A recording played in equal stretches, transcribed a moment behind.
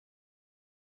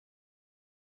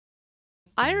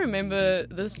I remember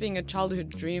this being a childhood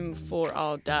dream for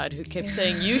our dad, who kept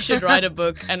saying you should write a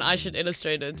book and I should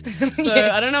illustrate it. So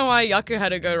Yes. I don't know why Jaco had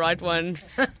to go write one.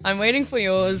 I'm waiting for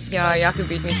yours. Yeah, Jaco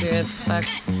beat me to it. Fuck.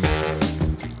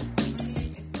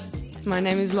 My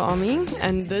name is Luami,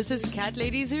 and this is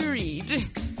Catladies Who Read.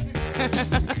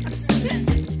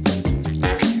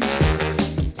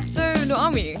 So,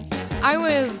 Luami, I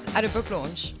was at a book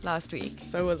launch last week.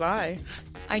 So was I.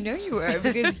 I know you were,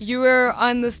 because you were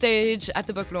on the stage at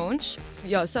the book launch.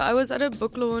 Yeah, so I was at a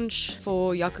book launch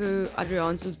for Jaco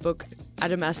Adriaanse's book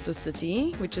Adamastor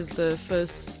City, which is the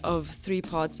first of 3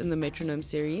 parts in the Metronome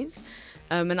series.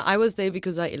 And I was there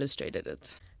because I illustrated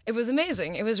it. It was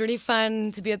amazing. It was really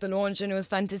fun to be at the launch, and it was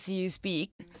fun to see you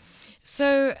speak.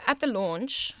 So at the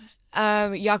launch,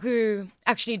 Jaco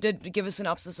actually did give a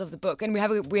synopsis of the book, and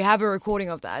we have a recording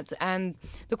of that. And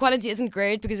the quality isn't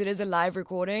great because it is a live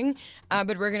recording,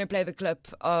 but we're going to play the clip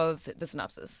of the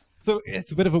synopsis. So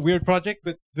it's a bit of a weird project,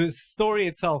 but the story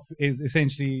itself is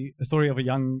essentially a story of a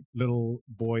young little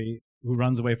boy who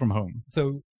runs away from home.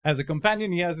 So as a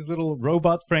companion, he has his little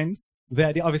robot friend. The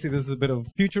idea, obviously, this is a bit of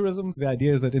futurism. The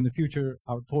idea is that in the future,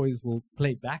 our toys will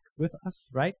play back with us,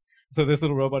 right? So this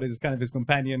little robot is kind of his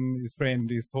companion, his friend,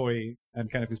 his toy,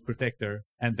 and kind of his protector.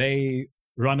 And they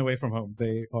run away from home.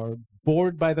 They are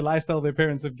bored by the lifestyle their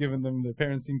parents have given them. Their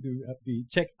parents seem to be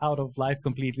checked out of life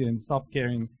completely and stop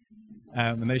caring.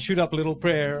 And they shoot up a little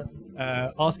prayer,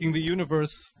 asking the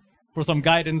universe for some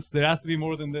guidance. There has to be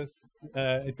more than this.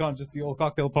 It can't just be all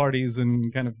cocktail parties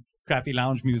and kind of crappy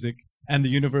lounge music. And the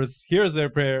universe hears their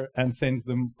prayer and sends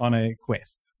them on a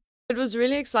quest. It was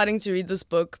really exciting to read this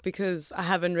book because I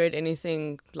haven't read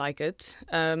anything like it.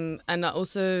 And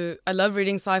I love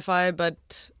reading sci-fi,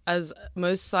 but as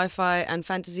most sci-fi and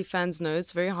fantasy fans know,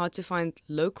 it's very hard to find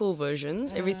local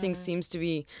versions. Everything seems to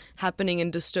be happening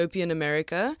in dystopian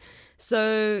America.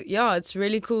 So, yeah, it's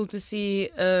really cool to see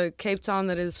a Cape Town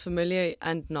that is familiar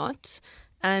and not.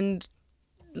 And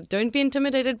don't be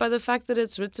intimidated by the fact that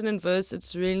it's written in verse.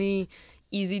 It's really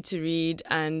easy to read,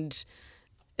 and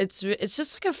it's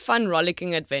just like a fun,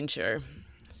 rollicking adventure.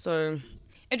 So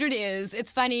It really is.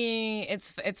 It's funny.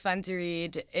 It's fun to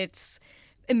read. It's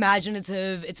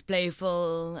imaginative. It's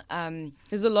playful.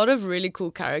 There's a lot of really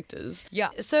cool characters. Yeah.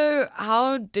 So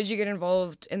how did you get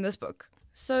involved in this book?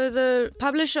 So the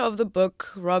publisher of the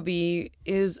book, Robbie,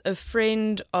 is a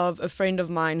friend of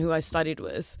mine who I studied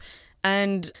with.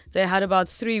 And they had about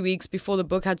 3 weeks before the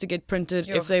book had to get printed.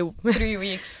 3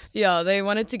 weeks. Yeah, they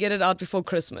wanted to get it out before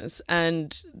Christmas,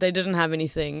 and they didn't have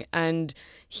anything. And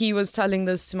he was telling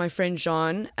this to my friend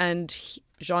Jean, and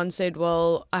Jean said,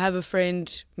 well, I have a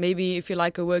friend, maybe if you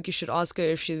like her work, you should ask her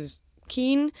if she's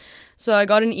keen. So I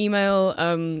got an email,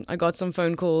 I got some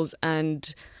phone calls,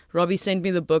 and Robbie sent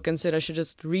me the book and said I should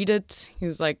just read it. He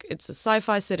was like, it's a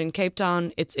sci-fi set in Cape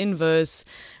Town. It's in verse.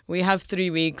 We have 3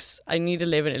 weeks. I need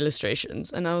 11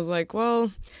 illustrations. And I was like,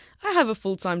 well, I have a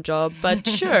full-time job, but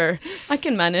sure, I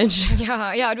can manage.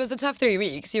 Yeah, it was a tough 3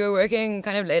 weeks. You were working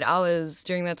kind of late hours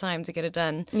during that time to get it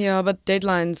done. Yeah, but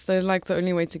deadlines, they're like the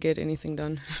only way to get anything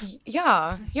done.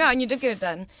 Yeah, and you did get it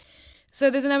done. So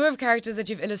there's a number of characters that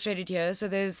you've illustrated here. So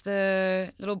there's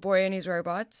the little boy and his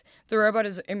robot. The robot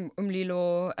is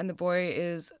Umlilo, and the boy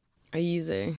is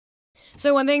Easy.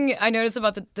 So one thing I noticed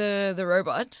about the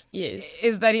robot, Yes,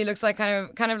 is that he looks like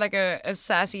kind of like a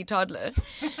sassy toddler.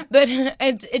 But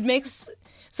it makes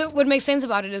so what makes sense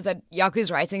about it is that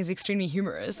Jaco's writing is extremely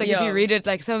humorous. Like if you read it,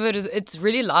 like some of it's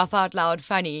really laugh out loud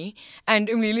funny, and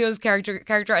Umlilio's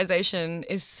characterization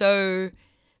is so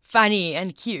funny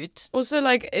and cute. Also,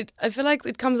 like, I feel like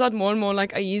it comes out more and more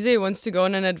like Aize wants to go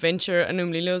on an adventure and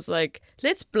Umlilo's like,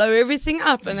 let's blow everything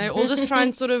up. And they all just try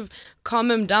and sort of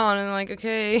calm him down and like,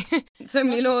 okay. So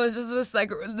Umlilo is just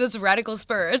this radical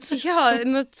spirit. Yeah,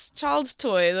 and it's child's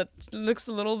toy that looks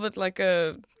a little bit like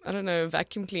a, I don't know,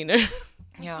 vacuum cleaner.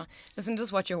 Yeah. Listen,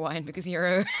 just watch your wine because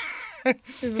Hero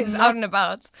is out and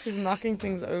about. She's knocking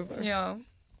things over. Yeah.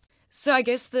 So I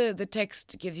guess the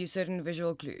text gives you certain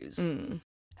visual clues.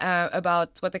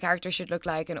 About what the character should look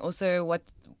like, and also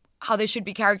how they should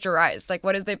be characterized. Like,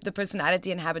 what is the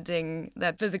personality inhabiting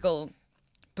that physical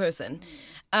person?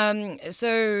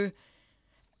 So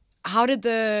how did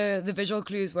the visual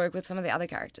clues work with some of the other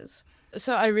characters?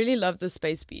 So I really love the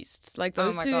space beasts. Like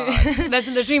those two. Oh my god. That's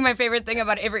literally my favorite thing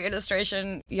about every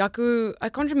illustration. Jaco, I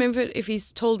can't remember if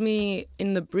he's told me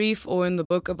in the brief or in the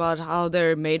book about how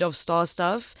they're made of star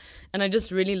stuff. And I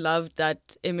just really loved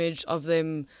that image of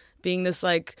them being this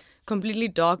like completely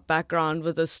dark background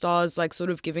with the stars like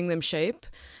sort of giving them shape.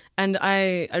 And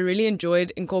I really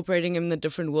enjoyed incorporating him in the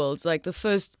different worlds. Like the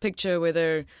first picture where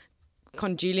they're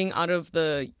congealing out of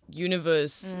the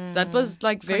universe. That was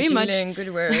like very Congealing, much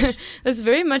good word. that's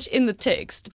very much in the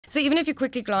text. So even if you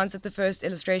quickly glance at the first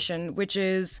illustration, which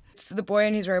is it's the boy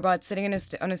and his robot sitting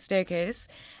on a staircase,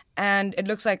 and it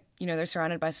looks like, they're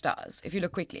surrounded by stars if you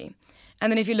look quickly.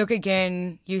 And then if you look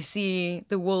again, you see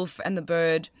the wolf and the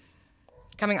bird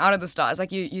coming out of the stars.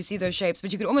 Like you see those shapes,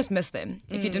 but you could almost miss them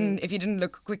if you didn't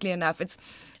look quickly enough. It's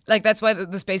like that's why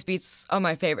the space beats are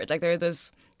my favorite. Like they're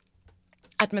this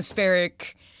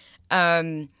atmospheric,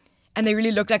 and they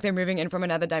really look like they're moving in from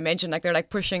another dimension. Like they're like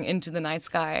pushing into the night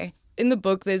sky. In the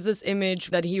book, there's this image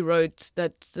that he wrote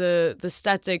that the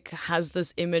static has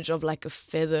this image of like a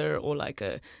feather or like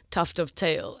a tuft of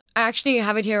tail. I actually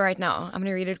have it here right now. I'm going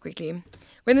to read it quickly.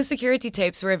 When the security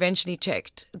tapes were eventually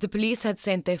checked, the police had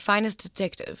sent their finest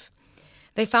detective.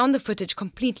 They found the footage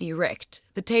completely wrecked.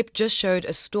 The tape just showed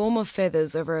a storm of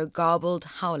feathers over a garbled,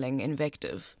 howling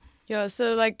invective. Yeah,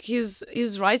 so like his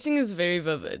writing is very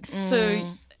vivid.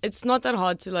 So it's not that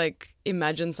hard to like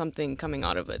imagine something coming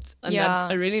out of it. And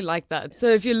I really like that. So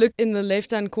if you look in the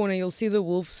left-hand corner, you'll see the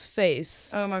wolf's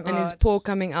face. Oh my God. And his paw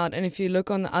coming out. And if you look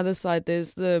on the other side,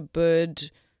 there's the bird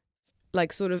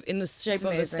like sort of in the shape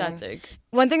of the static.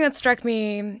 One thing that struck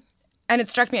me, and it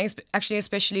struck me actually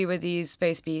especially with these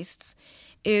space beasts,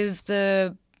 is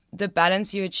the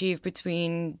balance you achieve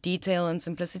between detail and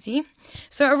simplicity.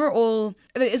 So overall,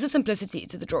 there is a simplicity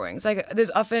to the drawings. Like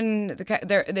there's often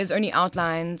there's only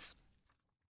outlines.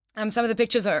 Some of the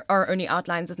pictures are only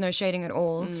outlines with no shading at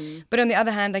all. But on the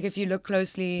other hand, like if you look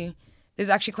closely, there's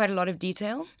actually quite a lot of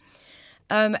detail.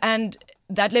 And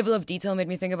that level of detail made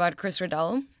me think about Chris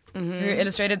Riddell, who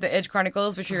illustrated the Edge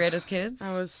Chronicles, which we read as kids.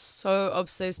 I was so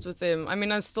obsessed with him. I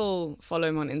mean, I still follow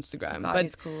him on Instagram. God, but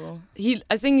he's cool.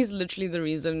 I think he's literally the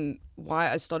reason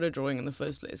why I started drawing in the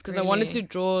first place. Because I wanted to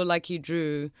draw like he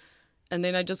drew. And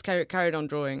then I just carried on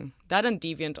drawing. That and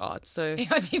DeviantArt. So Yeah,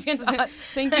 DeviantArt.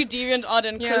 thank you, DeviantArt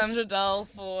and Chris Riddell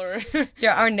for...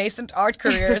 Yeah, our nascent art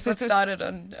careers that started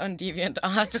on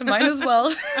DeviantArt. Mine as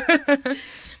well.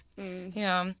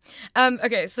 Yeah.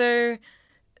 Okay, so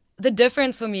the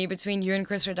difference for me between you and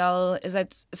Chris Riddell is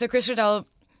that... So Chris Riddell,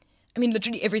 I mean,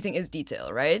 literally everything is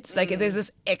detail, right? Like there's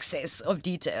this excess of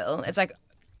detail. It's like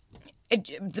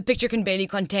the picture can barely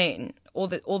contain all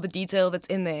the detail that's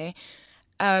in there.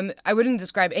 I wouldn't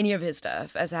describe any of his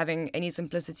stuff as having any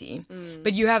simplicity,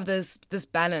 but you have this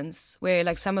balance where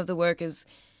like some of the work is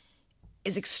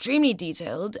extremely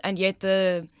detailed, and yet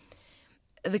the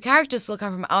characters still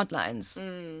come from outlines.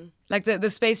 Like the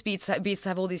space beats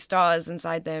have all these stars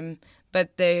inside them,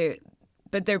 but they're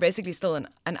basically still an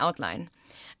outline.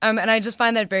 And I just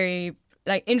find that very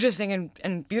like interesting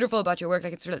and beautiful about your work.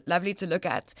 Like it's lovely to look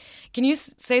at. Can you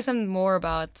say something more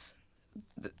about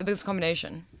this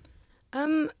combination?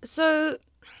 So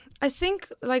I think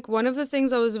like one of the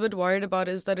things I was a bit worried about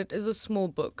is that it is a small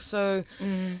book. So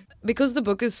because the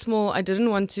book is small, I didn't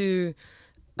want to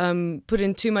put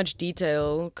in too much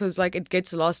detail because like it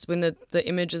gets lost when the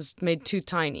image is made too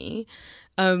tiny.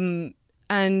 And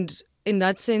in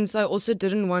that sense, I also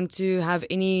didn't want to have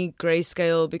any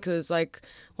grayscale because like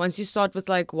once you start with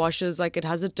like washes, like it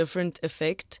has a different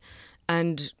effect,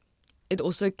 and it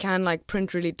also can like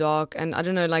print really dark, and I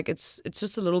don't know, like it's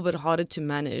just a little bit harder to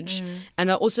manage.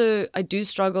 And I do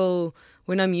struggle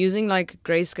when I'm using like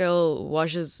grayscale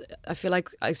washes. I feel like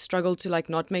I struggle to like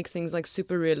not make things like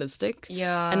super realistic.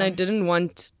 Yeah. And I didn't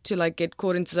want to like get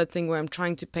caught into that thing where I'm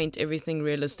trying to paint everything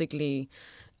realistically.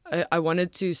 I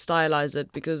wanted to stylize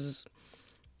it because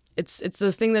it's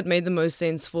the thing that made the most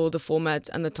sense for the format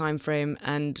and the time frame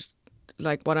and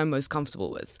like what I'm most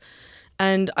comfortable with.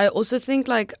 And I also think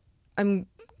like I'm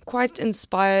quite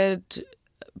inspired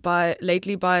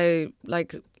lately by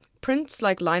like prints,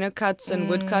 like lino cuts and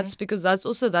wood cuts, because that's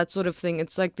also that sort of thing.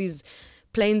 It's like these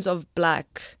planes of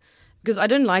black, because I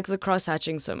don't like the cross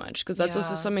hatching so much, because that's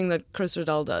also something that Chris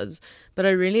Riddell does. But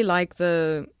I really like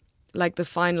the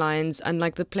fine lines and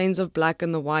like the planes of black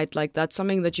and the white. Like that's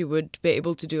something that you would be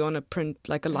able to do on a print,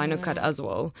 like a lino cut as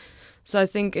well. So I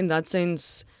think in that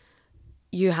sense,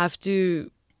 I had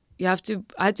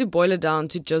to boil it down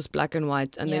to just black and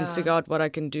white and then figure out what I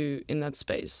can do in that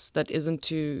space that isn't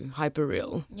too hyper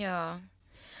real. Yeah.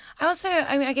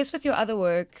 I guess with your other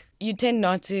work, you tend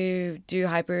not to do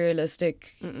hyper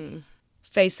realistic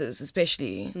faces,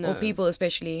 especially, or people,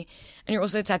 especially. And you're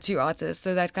also a tattoo artist,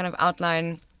 so that kind of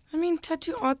outline. I mean,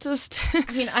 tattoo artist.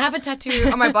 I mean, I have a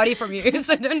tattoo on my body from you,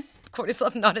 so don't call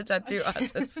yourself not a tattoo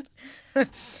artist.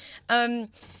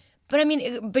 But I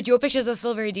mean, but your pictures are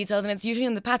still very detailed, and it's usually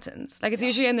in the patterns. Like it's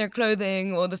usually in their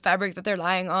clothing or the fabric that they're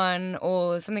lying on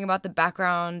or something about the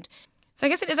background. So I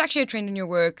guess it is actually a trend in your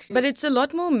work. But it's a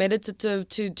lot more meditative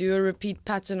to do a repeat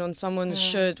pattern on someone's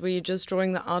shirt where you're just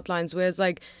drawing the outlines. Whereas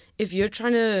like if you're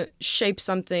trying to shape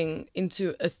something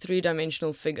into a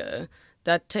 3-dimensional figure,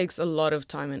 that takes a lot of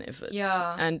time and effort.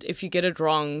 Yeah. And if you get it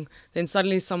wrong, then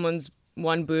suddenly someone's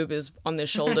one boob is on their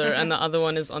shoulder and the other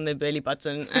one is on their belly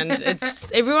button, and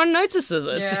it's everyone notices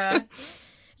it. Yeah.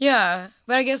 Yeah.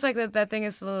 But I guess like that thing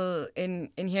is still in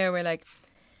here where like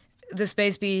the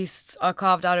space beasts are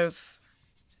carved out of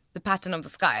the pattern of the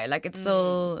sky. Like it's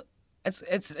still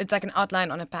it's like an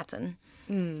outline on a pattern.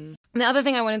 The other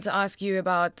thing I wanted to ask you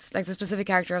about like the specific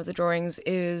character of the drawings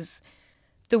is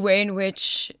the way in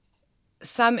which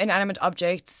some inanimate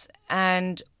objects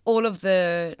and all of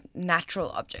the natural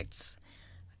objects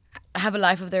have a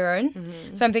life of their own.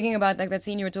 So I'm thinking about like that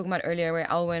scene you were talking about earlier where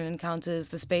Alwyn encounters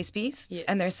the space beasts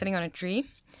and they're sitting on a tree,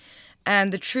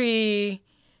 and the tree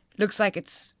looks like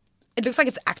it's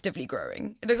actively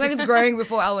growing. It looks like it's growing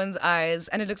before Alwyn's eyes,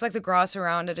 and it looks like the grass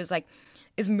around it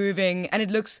is moving, and it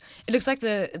looks like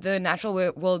the natural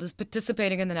world is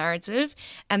participating in the narrative,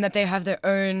 and that they have their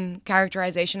own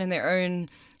characterization and their own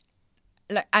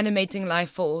like animating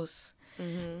life force.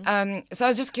 So I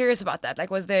was just curious about that. Like,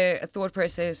 was there a thought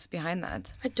process behind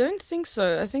that? I don't think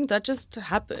so. I think that just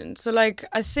happened. So like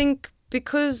I think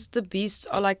because the beasts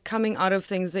are like coming out of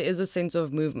things, there is a sense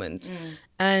of movement.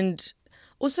 And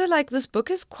also, like, this book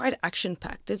is quite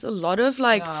action-packed. There's a lot of,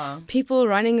 like, people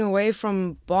running away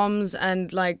from bombs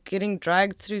and, like, getting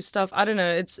dragged through stuff. I don't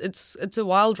know. It's a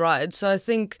wild ride. So I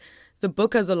think the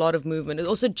book has a lot of movement. It's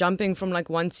also jumping from, like,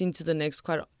 one scene to the next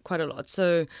quite a lot.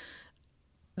 So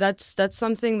that's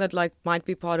something that, like, might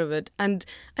be part of it. And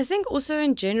I think also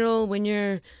in general, when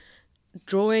you're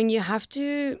drawing, you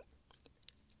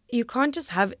can't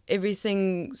just have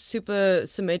everything super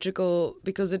symmetrical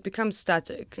because it becomes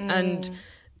static and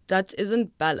that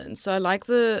isn't balanced. So I like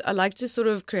to sort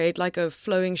of create like a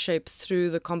flowing shape through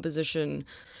the composition.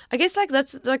 I guess like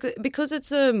that's like because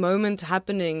it's a moment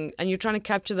happening and you're trying to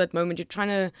capture that moment, you're trying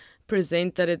to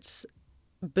present that it's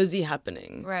busy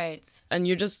happening. Right. And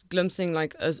you're just glimpsing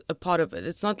like a part of it.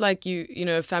 It's not like you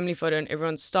know, a family photo and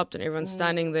everyone's stopped and everyone's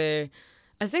standing there.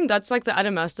 I think that's like the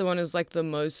Adamastor one is like the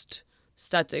most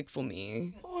static for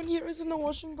me. Oh, and here is in the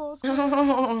washing basket.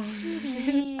 Oh,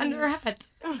 under a hat.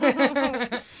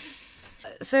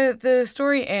 So the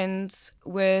story ends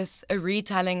with a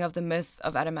retelling of the myth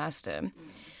of Adamastor.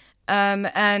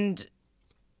 And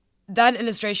that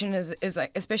illustration is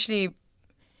like especially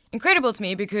incredible to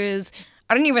me because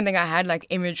I don't even think I had like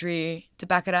imagery to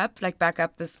back up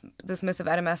this myth of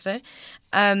Adamastor.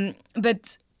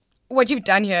 But what you've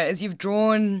done here is you've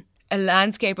drawn a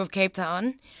landscape of Cape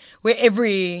Town where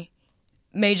every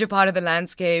major part of the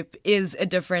landscape is a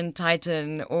different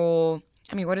titan or,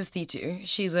 I mean, what is Thetu?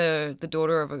 She's the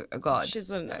daughter of a god.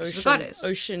 She's a goddess.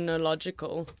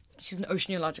 Oceanological. She's an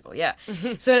oceanological, yeah.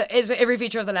 So every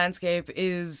feature of the landscape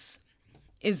is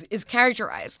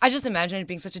characterized. I just imagine it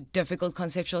being such a difficult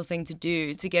conceptual thing to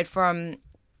do, to get from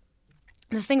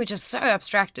this thing which is so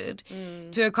abstracted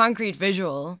to a concrete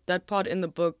visual. That part in the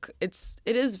book, it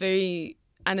is very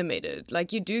animated.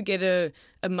 Like you do get a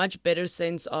much better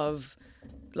sense of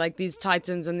like these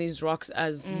titans and these rocks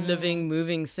as living,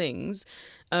 moving things.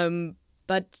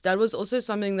 But that was also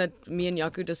something that me and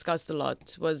Jaco discussed a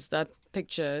lot, was that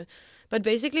picture. But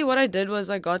basically what I did was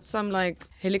I got some like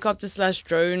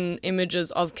helicopter/drone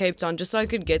images of Cape Town just so I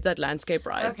could get that landscape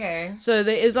right. Okay. So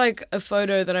there is like a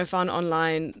photo that I found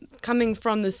online coming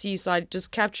from the seaside,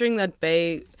 just capturing that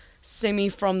bay semi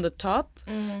from the top,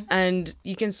 and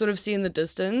you can sort of see in the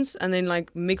distance, and then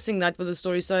like mixing that with the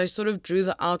story. So I sort of drew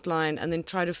the outline and then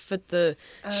try to fit the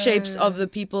shapes of the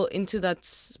people into that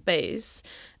space.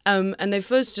 And they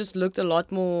first just looked a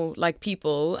lot more like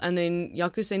people, and then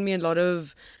Jaco sent me a lot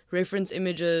of reference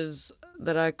images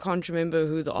that I can't remember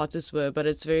who the artists were, but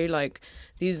it's very like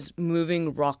these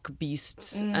moving rock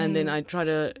beasts, and then I try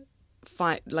to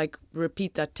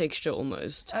repeat that texture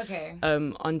almost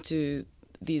onto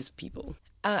these people.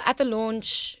 At the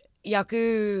launch,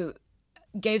 Jaco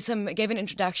gave an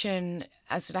introduction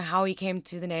as to how he came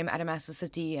to the name Adamastor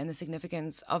City and the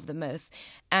significance of the myth.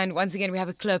 And once again, we have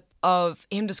a clip of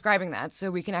him describing that, so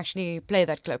we can actually play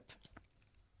that clip.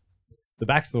 The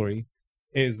backstory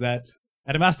is that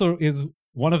Adamastor is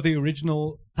one of the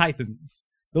original titans.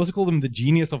 They also call him the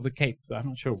genius of the Cape. So I'm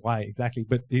not sure why exactly,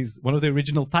 but he's one of the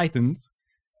original titans.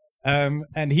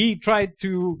 And he tried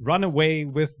to run away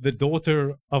with the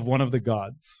daughter of one of the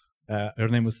gods. Her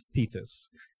name was Thetis.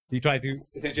 He tried to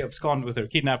essentially abscond with her,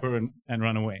 kidnap her, and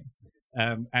run away.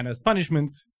 And as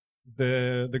punishment,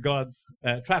 the gods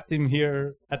trapped him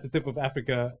here at the tip of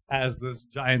Africa as this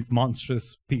giant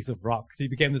monstrous piece of rock. So he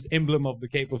became this emblem of the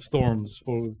Cape of Storms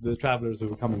for the travelers who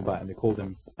were coming by, and they called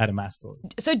him Adamastor.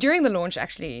 So during the launch,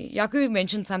 actually, Jaco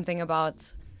mentioned something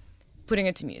about putting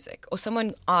it to music, or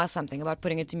someone asked something about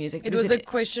putting it to music. It was a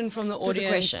question from the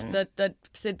audience question. that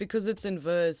said, because it's in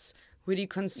verse, would you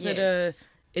consider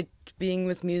it being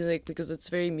with music, because it's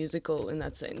very musical in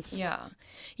that sense?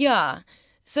 Yeah.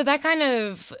 So that kind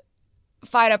of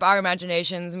fired up our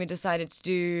imaginations, and we decided to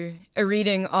do a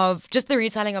reading of just the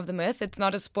retelling of the myth. It's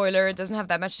not a spoiler. It doesn't have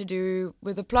that much to do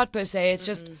with the plot per se. It's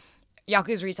just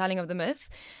Jaco's retelling of the myth.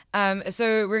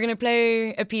 So we're going to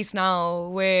play a piece now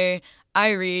where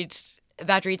I read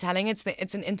that retelling.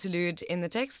 It's an interlude in the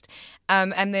text.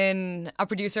 And then our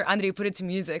producer, Andre, put it to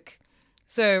music.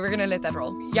 So we're going to let that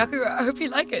roll. Jaco, I hope you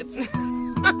like it.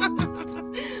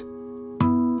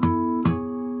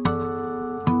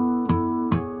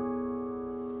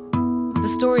 The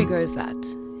story goes that,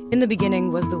 in the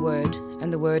beginning was the Word,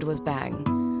 and the Word was bang,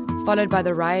 followed by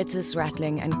the riotous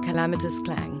rattling and calamitous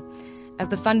clang, as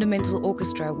the fundamental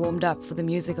orchestra warmed up for the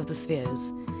music of the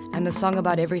spheres, and the song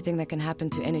about everything that can happen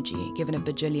to energy given a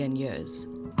bajillion years.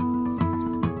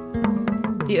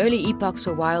 The early epochs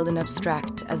were wild and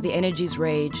abstract as the energies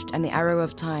raged and the arrow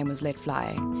of time was let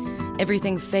fly.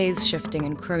 Everything phase-shifting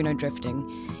and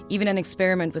chrono-drifting, even an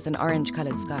experiment with an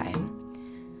orange-colored sky.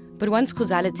 But once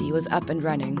causality was up and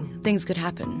running, things could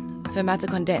happen, so matter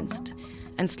condensed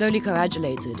and slowly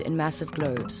coagulated in massive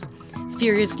globes,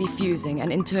 furiously fusing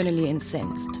and internally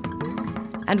incensed.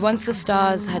 And once the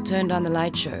stars had turned on the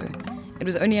light show, it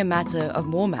was only a matter of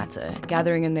more matter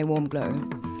gathering in their warm glow,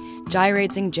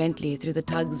 gyrating gently through the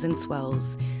tugs and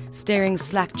swells, staring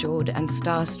slack-jawed and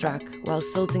star-struck while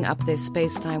silting up their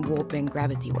space-time warping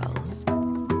gravity wells.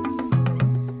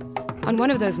 On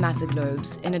one of those matter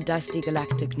globes, in a dusty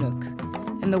galactic nook,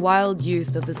 in the wild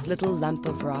youth of this little lump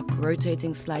of rock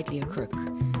rotating slightly a crook,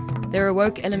 there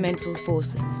awoke elemental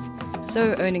forces,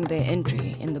 so earning their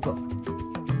entry in the book.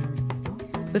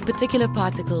 With particular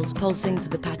particles pulsing to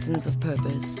the patterns of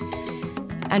purpose,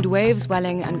 and waves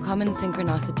welling uncommon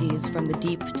synchronicities from the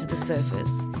deep to the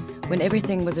surface, when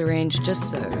everything was arranged just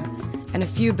so, and a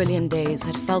few billion days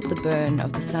had felt the burn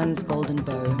of the sun's golden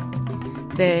bow.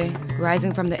 There,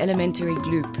 rising from the elementary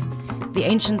gloop, the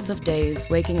ancients of days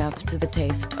waking up to the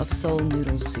taste of soul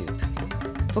noodle soup.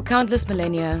 For countless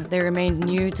millennia, they remained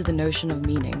new to the notion of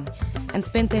meaning, and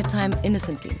spent their time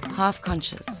innocently,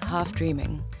 half-conscious,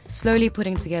 half-dreaming, slowly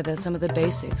putting together some of the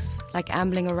basics, like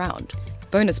ambling around,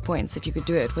 bonus points if you could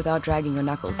do it without dragging your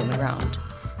knuckles on the ground,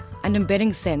 and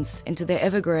embedding sense into their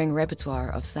ever-growing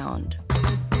repertoire of sound.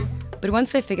 But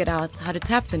once they figured out how to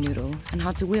tap the noodle and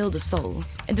how to wield a soul,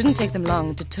 it didn't take them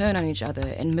long to turn on each other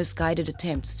in misguided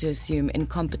attempts to assume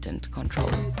incompetent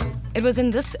control. It was in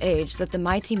this age that the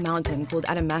mighty mountain called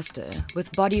Adamastor,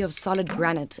 with body of solid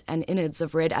granite and innards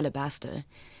of red alabaster,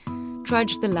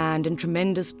 trudged the land in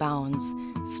tremendous bounds,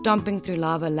 stomping through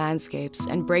lava landscapes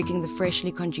and breaking the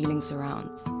freshly congealing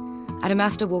surrounds.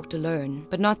 Adamastor walked alone,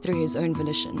 but not through his own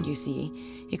volition, you see.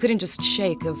 He couldn't just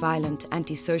shake a violent,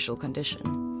 antisocial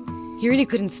condition. He really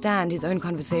couldn't stand his own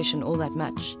conversation all that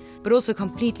much, but also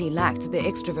completely lacked the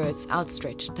extrovert's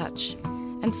outstretched touch.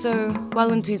 And so,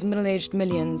 well into his middle-aged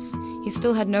millions, he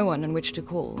still had no one on which to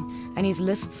call, and his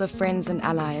lists of friends and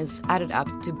allies added up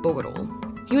to Bogorol.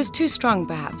 He was too strong,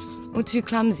 perhaps, or too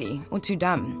clumsy, or too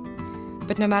dumb.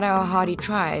 But no matter how hard he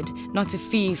tried not to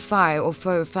fee, fi, or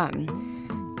faux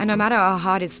fum, and no matter how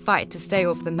hard his fight to stay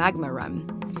off the magma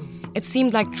rum, it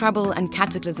seemed like trouble and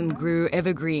cataclysm grew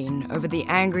evergreen over the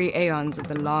angry aeons of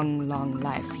the long, long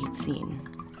life he'd seen.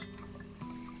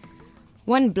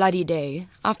 One bloody day,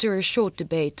 after a short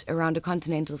debate around a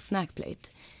continental snack plate,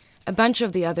 a bunch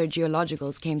of the other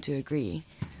geologicals came to agree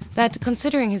that,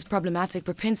 considering his problematic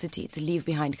propensity to leave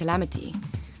behind calamity,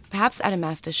 perhaps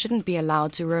Adamastor shouldn't be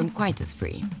allowed to roam quite as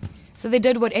free. So they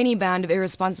did what any band of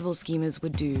irresponsible schemers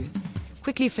would do: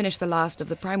 quickly finished the last of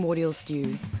the primordial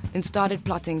stew, then started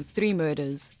plotting 3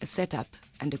 murders, a setup,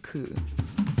 and a coup.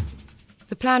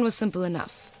 The plan was simple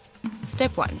enough.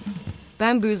 Step 1,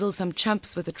 bamboozle some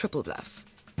chumps with a triple bluff.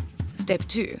 Step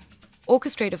 2,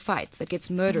 orchestrate a fight that gets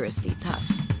murderously tough.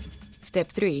 Step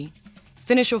 3,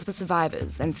 finish off the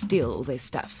survivors and steal all their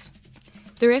stuff.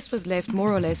 The rest was left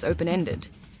more or less open-ended.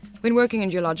 When working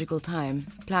in geological time,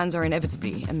 plans are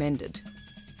inevitably amended.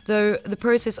 Though the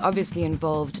process obviously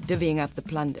involved divvying up the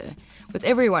plunder, with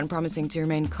everyone promising to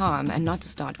remain calm and not to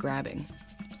start grabbing.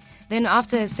 Then,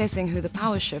 after assessing who the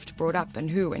power shift brought up and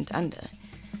who went under,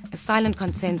 a silent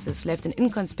consensus left an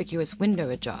inconspicuous window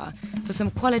ajar for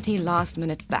some quality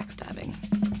last-minute backstabbing.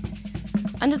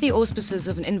 Under the auspices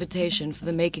of an invitation for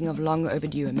the making of long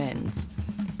overdue amends,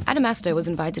 Adamastor was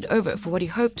invited over for what he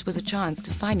hoped was a chance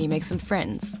to finally make some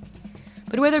friends.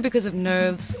 But whether because of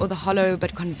nerves or the hollow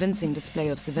but convincing display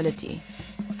of civility,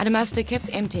 Adamastor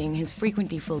kept emptying his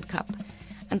frequently filled cup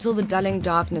until the dulling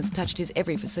darkness touched his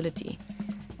every facility,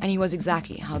 and he was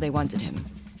exactly how they wanted him,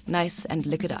 nice and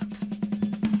liquored up.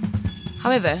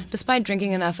 However, despite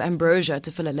drinking enough ambrosia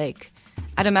to fill a lake,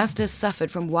 Adamastor suffered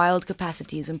from wild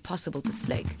capacities impossible to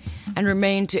slake, and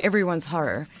remained, to everyone's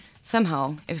horror,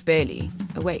 somehow, if barely,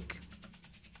 awake.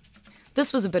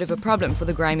 This was a bit of a problem for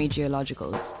the grimy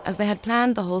geologicals, as they had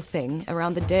planned the whole thing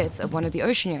around the death of one of the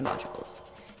oceanologicals.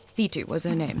 Thitu was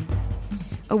her name.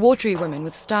 A watery woman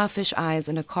with starfish eyes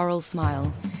and a coral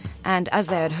smile, and, as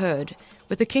they had heard,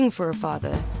 with the king for a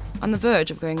father, on the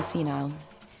verge of going senile.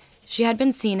 She had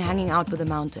been seen hanging out with a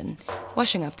mountain,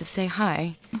 washing up to say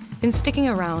hi, then sticking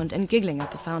around and giggling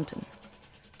up a fountain.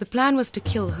 The plan was to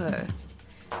kill her,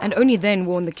 and only then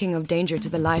warn the king of danger to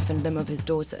the life and limb of his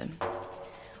daughter.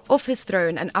 Off his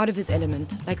throne and out of his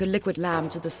element, like a liquid lamb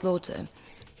to the slaughter,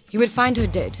 he would find her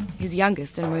dead, his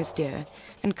youngest and most dear,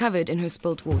 and covered in her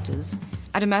spilt waters,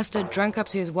 Adamastor drunk up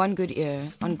to his one good ear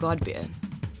on god beer.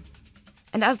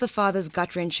 And as the father's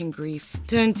gut-wrenching grief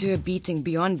turned to a beating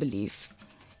beyond belief,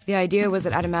 the idea was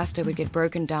that Adamastor would get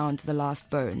broken down to the last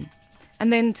bone.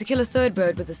 And then, to kill a third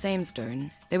bird with the same stone,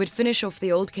 they would finish off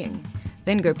the old king,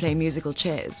 then go play musical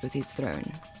chairs with his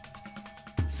throne.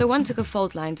 So one took a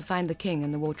fault line to find the king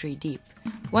in the watery deep.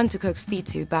 One to coax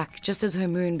Thitu back just as her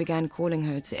moon began calling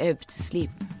her to ebb to sleep.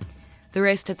 The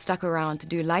rest had stuck around to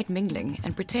do light mingling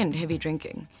and pretend heavy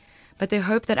drinking. But their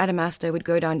hope that Adamastor would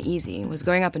go down easy was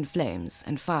going up in flames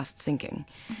and fast sinking,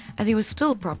 as he was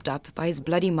still propped up by his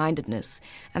bloody-mindedness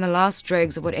and the last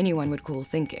dregs of what anyone would call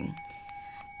thinking.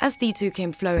 As Thitu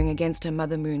came flowing against her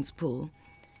mother moon's pool,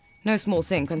 no small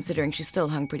thing considering she still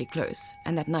hung pretty close,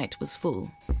 and that night was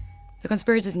full, the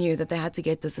conspirators knew that they had to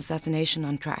get this assassination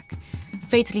on track,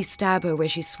 fatally stab her where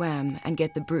she swam, and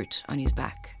get the brute on his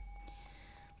back.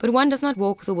 But one does not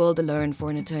walk the world alone for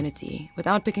an eternity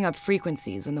without picking up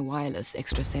frequencies in the wireless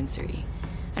extrasensory.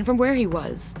 And from where he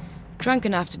was, drunk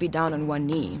enough to be down on one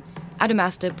knee,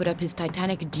 Adamastor put up his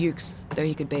titanic dukes, though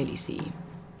he could barely see.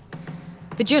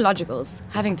 The geologicals,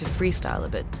 having to freestyle a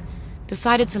bit,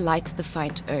 decided to light the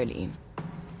fight early.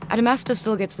 Adamastor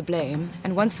still gets the blame,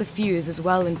 and once the fuse is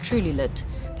well and truly lit,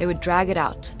 they would drag it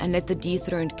out and let the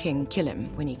dethroned king kill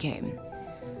him when he came.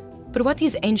 But what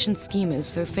these ancient schemers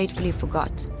so fatefully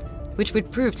forgot, which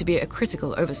would prove to be a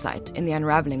critical oversight in the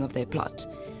unraveling of their plot,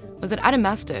 was that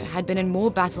Adamastor had been in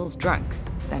more battles drunk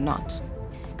than not.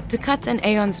 To cut an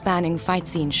aeon-spanning fight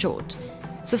scene short,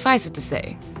 suffice it to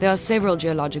say, there are several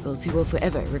geologicals who will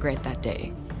forever regret that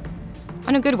day.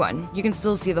 On a good one, you can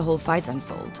still see the whole fight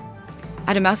unfold.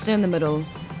 Adamastor in the middle,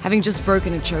 having just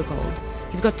broken a chokehold,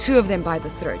 he's got two of them by the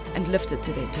throat and lifted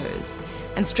to their toes,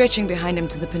 and stretching behind him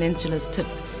to the peninsula's tip,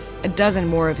 a dozen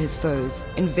more of his foes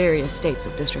in various states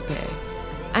of disrepair,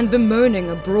 and bemoaning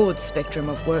a broad spectrum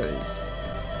of woes.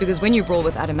 Because when you brawl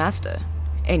with Adamastor,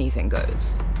 anything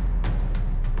goes.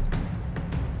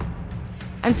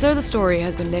 And so the story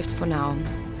has been left for now.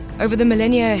 Over the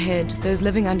millennia ahead, those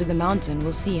living under the mountain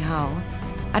will see how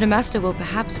Adamastor will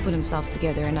perhaps pull himself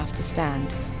together enough to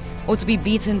stand, or to be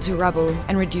beaten to rubble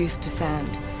and reduced to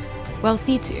sand, while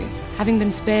Thitu, having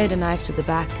been spared a knife to the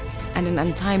back and an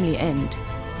untimely end,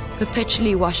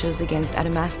 perpetually washes against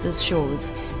Adamastor's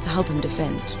shores to help him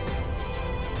defend.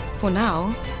 For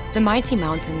now, the mighty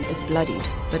mountain is bloodied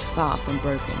but far from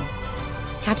broken,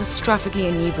 catastrophically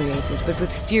inebriated but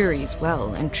with furies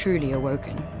well and truly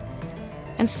awoken.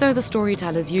 And so the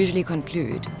storytellers usually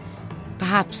conclude,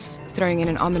 perhaps throwing in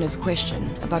an ominous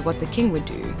question about what the king would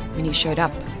do when he showed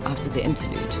up after the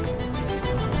interlude.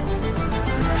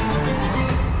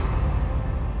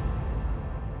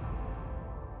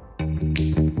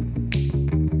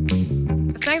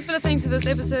 Thanks for listening to this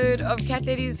episode of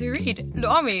Catladies Who Read.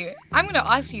 Luami, I'm going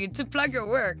to ask you to plug your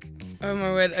work. Oh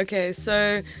my word. Okay,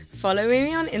 so follow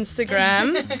me on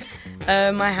Instagram.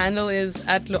 My handle is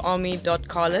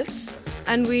 @luami.carlitz.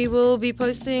 And we will be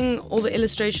posting all the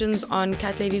illustrations on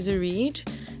Catladies Who Read.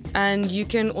 And you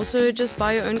can also just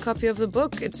buy your own copy of the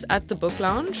book. It's at the Book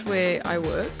Lounge where I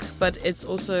work, but it's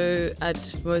also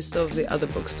at most of the other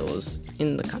bookstores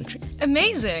in the country.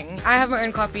 Amazing. I have my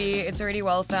own copy. It's already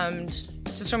well thumbed,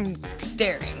 just from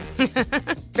staring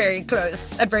very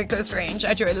close range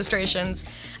at your illustrations.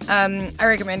 I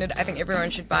recommend it. I think everyone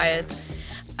should buy it.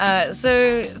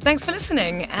 So thanks for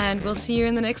listening, and we'll see you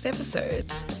in the next episode.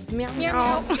 Meow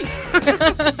meow.